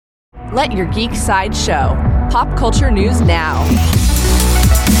Let your geek side show. Pop culture news now.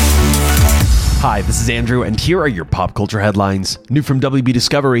 Hi, this is Andrew, and here are your pop culture headlines. New from WB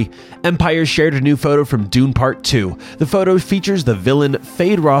Discovery, Empire shared a new photo from Dune Part 2. The photo features the villain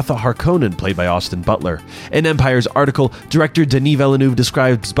Feyd-Rautha Harkonnen, played by Austin Butler. In Empire's article, director Denis Villeneuve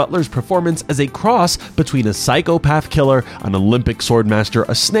describes Butler's performance as a cross between a psychopath killer, an Olympic swordmaster,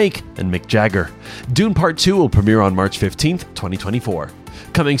 a snake, and Mick Jagger. Dune Part 2 will premiere on March 15th, 2024.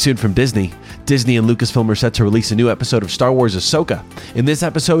 Coming soon from Disney, Disney and Lucasfilm are set to release a new episode of Star Wars Ahsoka. In this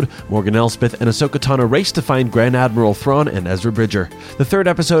episode, Morgan Elsbeth and Ahsoka Tano race to find Grand Admiral Thrawn and Ezra Bridger. The third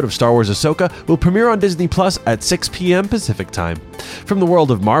episode of Star Wars Ahsoka will premiere on Disney Plus at 6 p.m. Pacific Time. From the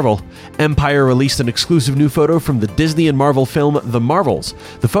world of Marvel, Empire released an exclusive new photo from the Disney and Marvel film The Marvels.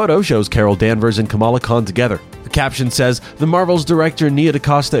 The photo shows Carol Danvers and Kamala Khan together. The caption says, "The Marvels director Nia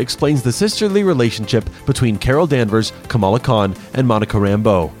DaCosta explains the sisterly relationship between Carol Danvers, Kamala Khan, and Monica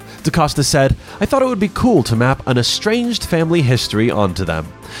Rambeau." DaCosta said, "I thought it would be cool to map an estranged family history onto them."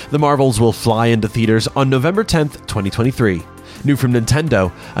 The Marvels will fly into theaters on November 10th, 2023. New from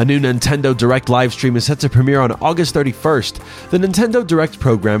Nintendo, a new Nintendo Direct live stream is set to premiere on August 31st. The Nintendo Direct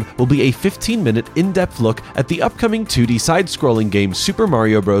program will be a 15-minute in-depth look at the upcoming 2D side-scrolling game Super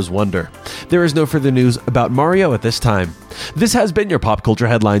Mario Bros. Wonder. There is no further news about Mario at this time. This has been your Pop Culture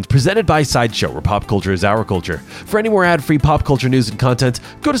Headlines presented by Sideshow, where pop culture is our culture. For any more ad-free pop culture news and content,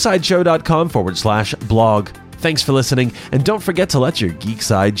 go to sideshow.com/blog. Thanks for listening, and don't forget to let your geek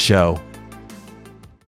side show.